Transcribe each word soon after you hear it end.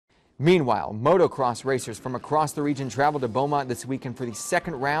Meanwhile, motocross racers from across the region traveled to Beaumont this weekend for the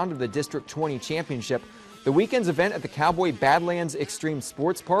second round of the District 20 Championship. The weekend's event at the Cowboy Badlands Extreme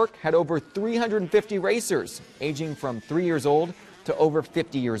Sports Park had over 350 racers, aging from 3 years old to over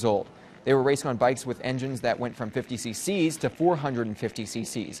 50 years old. They were racing on bikes with engines that went from 50 cc's to 450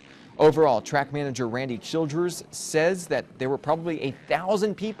 cc's. Overall, track manager Randy Childers says that there were probably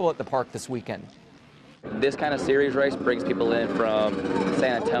 1,000 people at the park this weekend. This kind of series race brings people in from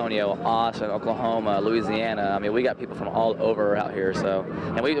San Antonio, Austin, Oklahoma, Louisiana. I mean, we got people from all over out here. So,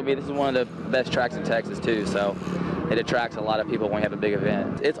 and this is one of the best tracks in Texas too. So, it attracts a lot of people when we have a big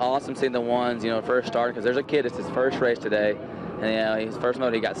event. It's awesome seeing the ones, first starting, because there's a kid. It's his first race today, and his first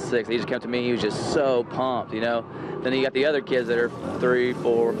moto he got 6th. He just came to me. He was just so pumped, Then you got the other kids that are 3,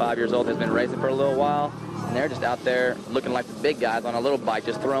 4, 5 years old. That's been racing for a little while, and they're just out there looking like the big guys on a little bike,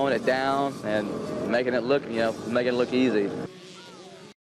 just throwing it down and making it look, making it look easy.